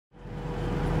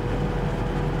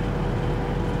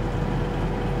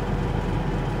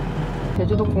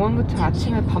제주도 공항 근처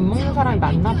아침에 밥 먹는 사람이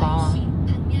많나봐.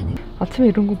 아침에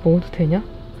이런 거 먹어도 되냐?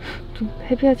 좀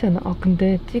헤비하지 않아? 아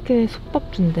근데 찌개에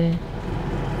솥밥 준대.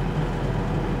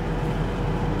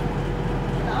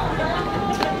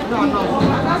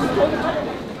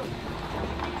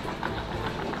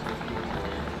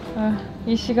 아,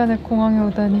 이 시간에 공항에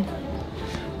오다니.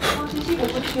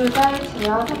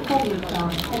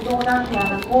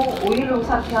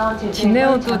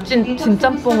 진에어도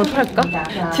진짬뽕을 팔까?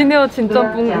 진에어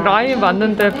진짬뽕 라임이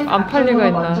맞는데 안 팔 리가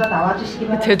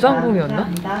있나? 제주항공이었나?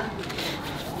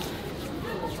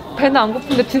 배는 안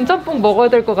고픈데 진짬뽕 먹어야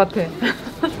될 것 같아.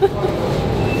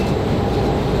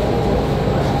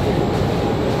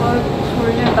 아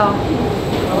졸린다.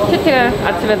 채팅을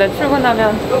아침에 내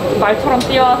출근하면 말처럼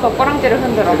뛰어와서 꼬랑지를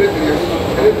흔들어.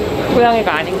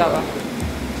 고양이가 아닌가 봐.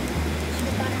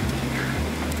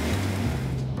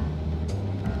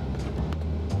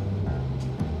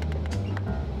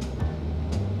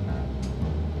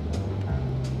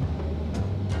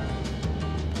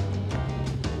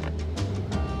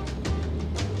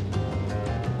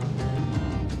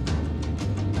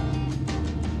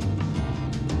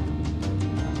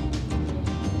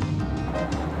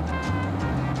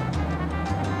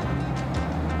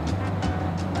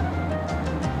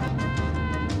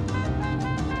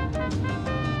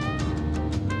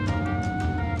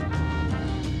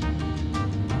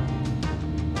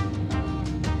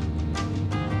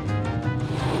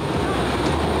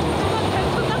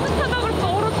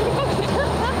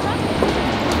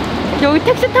 여기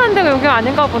택시 타는 데가 여기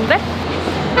아닌가 본데?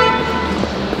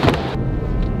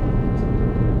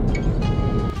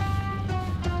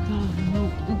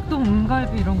 욱동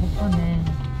은갈비 이런 거 파네.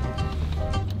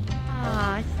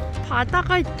 아,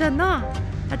 바다가 있잖아.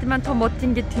 하지만 더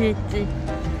멋진 게 뒤에 있지.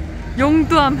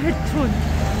 용두암 해촌.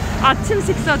 아침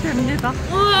식사 됩니다.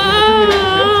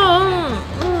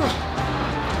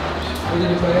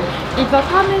 이거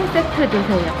 3인 세트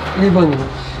주세요. 1번으로.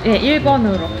 네,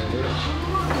 1번으로.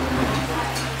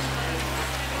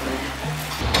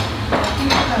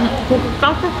 고기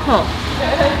따뜻해.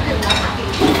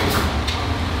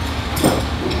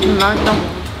 맛있다.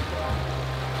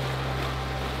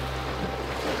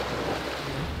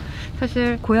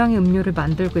 사실 고양이 음료를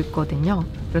만들고 있거든요.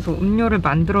 그래서 음료를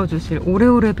만들어주실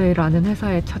오레오레베라는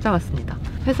회사에 찾아왔습니다.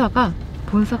 회사가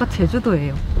본사가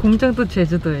제주도예요. 공장도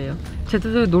제주도예요.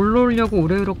 제주도에 놀러 오려고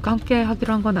오레오레과 함께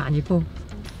하기로 한 건 아니고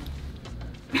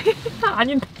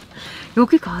아닌데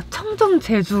여기가 청정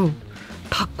제주.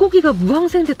 닭고기가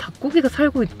무항생제 닭고기가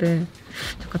살고 있대.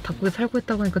 잠깐 닭고기 살고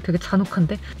있다고 하니까 되게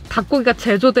잔혹한데? 닭고기가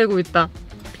제조되고 있다.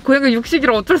 고양이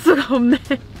육식이라 어쩔 수가 없네.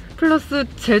 플러스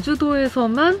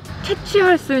제주도에서만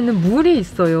채취할 수 있는 물이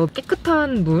있어요.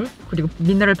 깨끗한 물, 그리고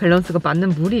미네랄 밸런스가 맞는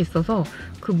물이 있어서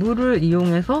그 물을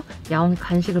이용해서 야옹이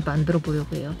간식을 만들어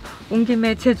보려고 해요. 온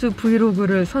김에 제주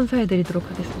브이로그를 선사해 드리도록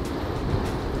하겠습니다.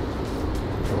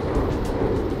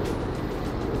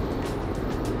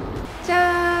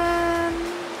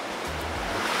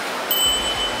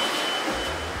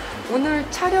 오늘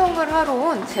촬영을 하러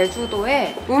온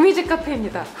제주도의 우미집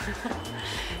카페입니다.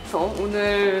 그래서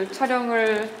오늘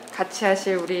촬영을 같이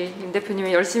하실 우리 임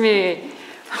대표님이 열심히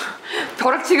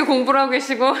벼락치기 공부를 하고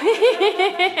계시고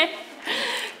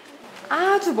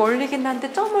아주 멀리긴 한데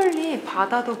저 멀리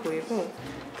바다도 보이고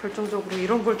결정적으로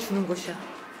이런 걸 주는 곳이야.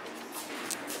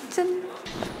 짠!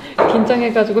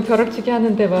 긴장해가지고 벼락치기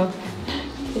하는데 막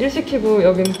일 시키고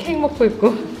여기는 케이크 먹고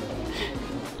있고.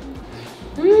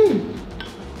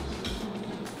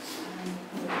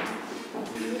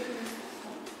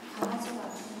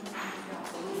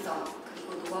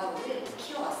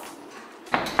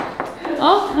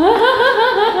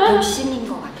 욕심인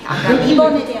것 같아. 아까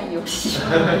 2번에 대한 욕심.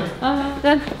 아,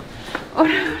 난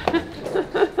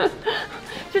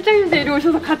실장님도 이리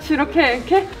오셔서 같이 이렇게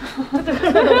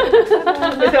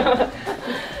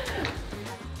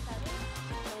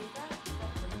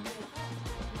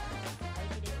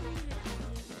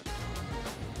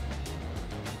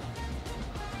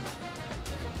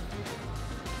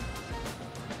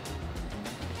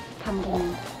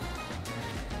단봉.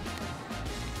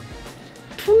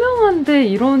 투명한데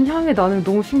이런 향이 나는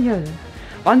너무 신기해.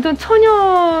 완전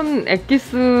천연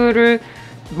엑기스를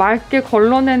맑게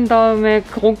걸러낸 다음에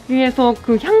거기에서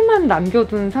그 향만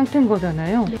남겨둔 상태인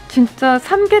거잖아요. 진짜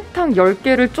삼계탕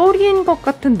 10개를 졸인 것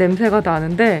같은 냄새가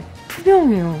나는데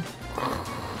투명해요.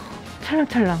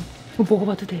 찰랑찰랑. 이거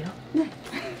먹어봐도 돼요? 네.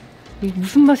 이게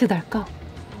무슨 맛이 날까?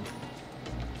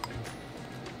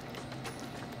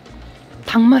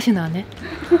 닭 맛이 나네.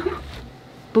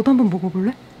 너도 한번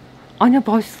먹어볼래? 아니야,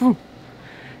 맛있어.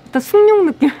 일단 숙룡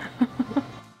느낌.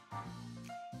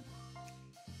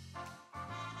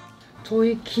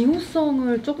 저희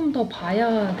기호성을 조금 더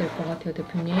봐야 될 것 같아요,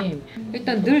 대표님.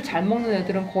 일단 늘 잘 먹는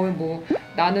애들은 거의 뭐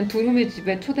나는 두루미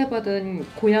집에 초대받은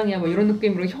고양이야 뭐 이런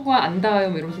느낌으로 혀가 안 닿아요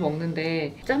뭐 이러면서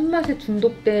먹는데, 짠맛에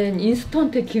중독된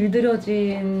인스턴트에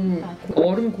길들여진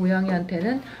어른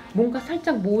고양이한테는 뭔가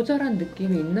살짝 모자란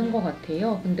느낌이 있는 것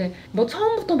같아요. 근데 뭐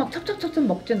처음부터 막 찹찹찹찹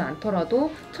먹진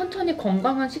않더라도 천천히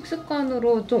건강한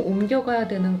식습관으로 좀 옮겨가야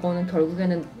되는 거는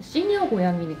결국에는 시니어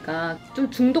고양이니까, 좀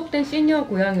중독된 시니어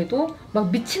고양이도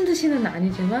막 미친 듯이는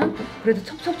아니지만 그래도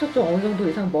첩첩첩 좀 어느 정도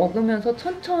이상 먹으면서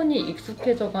천천히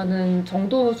익숙해져가는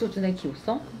정도 수준의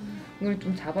기호성을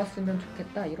좀 잡았으면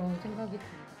좋겠다, 이런 생각이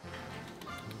듭니다.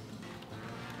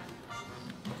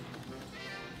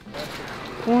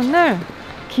 오늘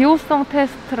기호성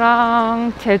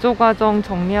테스트랑 제조 과정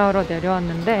정리하러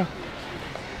내려왔는데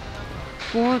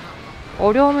뭐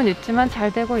어려움은 있지만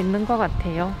잘 되고 있는 것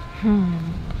같아요.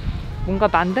 뭔가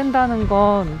만든다는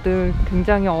건 늘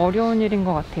굉장히 어려운 일인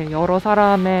것 같아요. 여러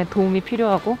사람의 도움이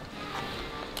필요하고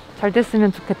잘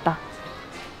됐으면 좋겠다.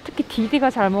 특히 디디가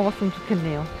잘 먹었으면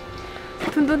좋겠네요.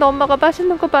 둔둔 엄마가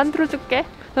맛있는 거 만들어줄게.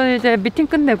 저는 이제 미팅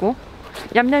끝내고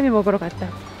얌얌이 먹으러 갔다.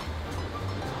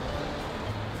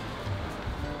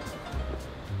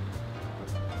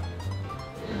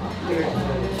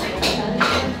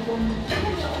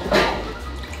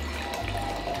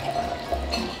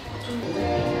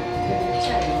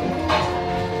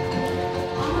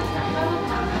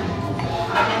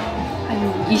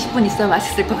 한 20분 있어야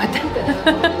맛있을 것 같아.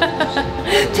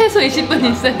 최소 20분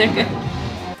있어야 될 거야.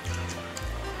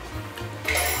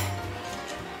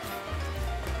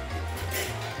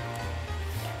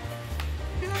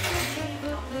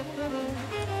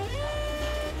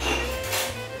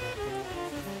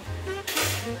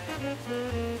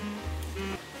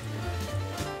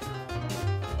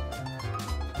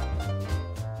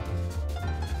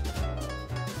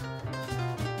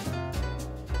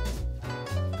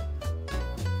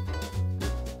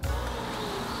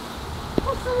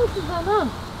 코스모스잖아.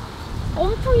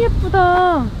 엄청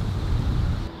예쁘다.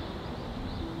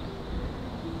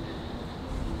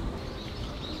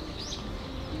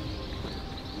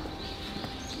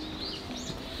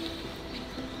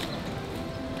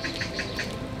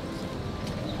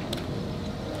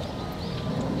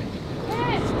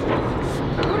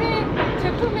 우리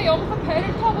제품이 여기서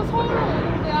배를 타고 서울로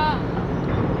오는 거야.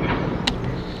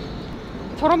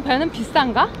 저런 배는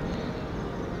비싼가?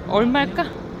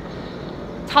 얼마일까?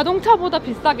 자동차보다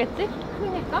비싸겠지?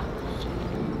 크니까?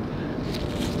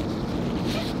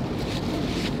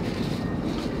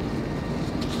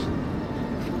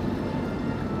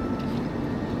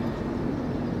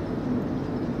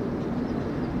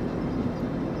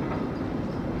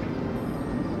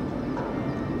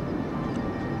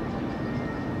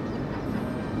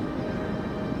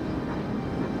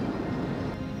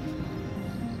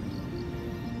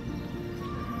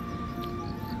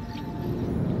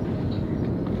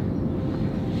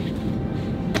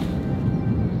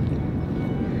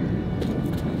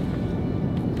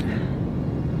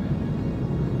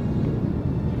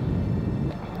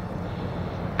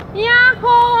 야호!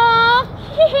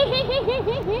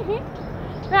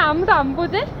 왜 아무도 안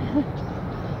보지?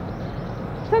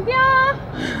 저기요!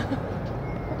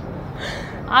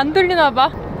 안 들리나봐.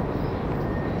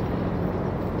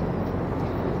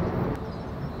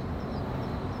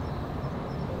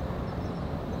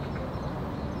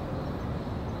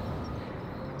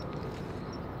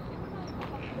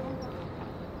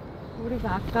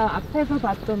 우리가 아까 앞에서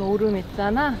봤던 오름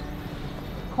있잖아.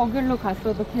 거길로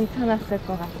갔어도 괜찮았을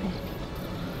것 같아.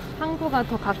 항구가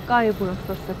더 가까이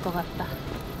보였었을 것 같다.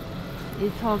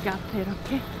 이 저기 앞에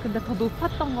이렇게. 근데 더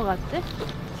높았던 것 같지?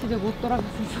 집에 못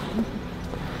돌아갔어서.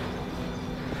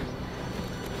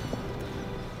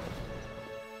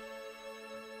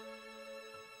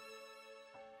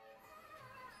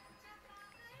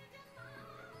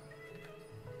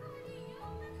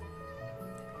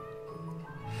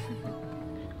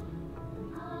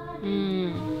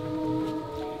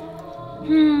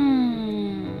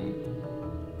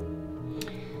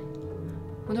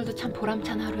 오늘도 참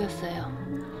보람찬 하루였어요.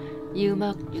 이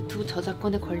음악 유튜브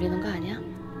저작권에 걸리는 거 아니야?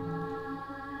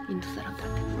 인도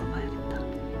사람들한테 물어봐야겠다.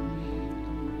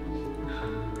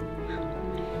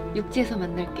 육지에서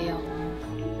만날게요.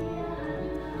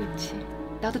 육지.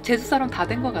 나도 제주 사람 다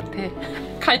된 것 같아.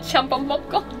 갈치 한번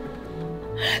먹고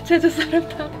제주 사람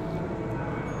다.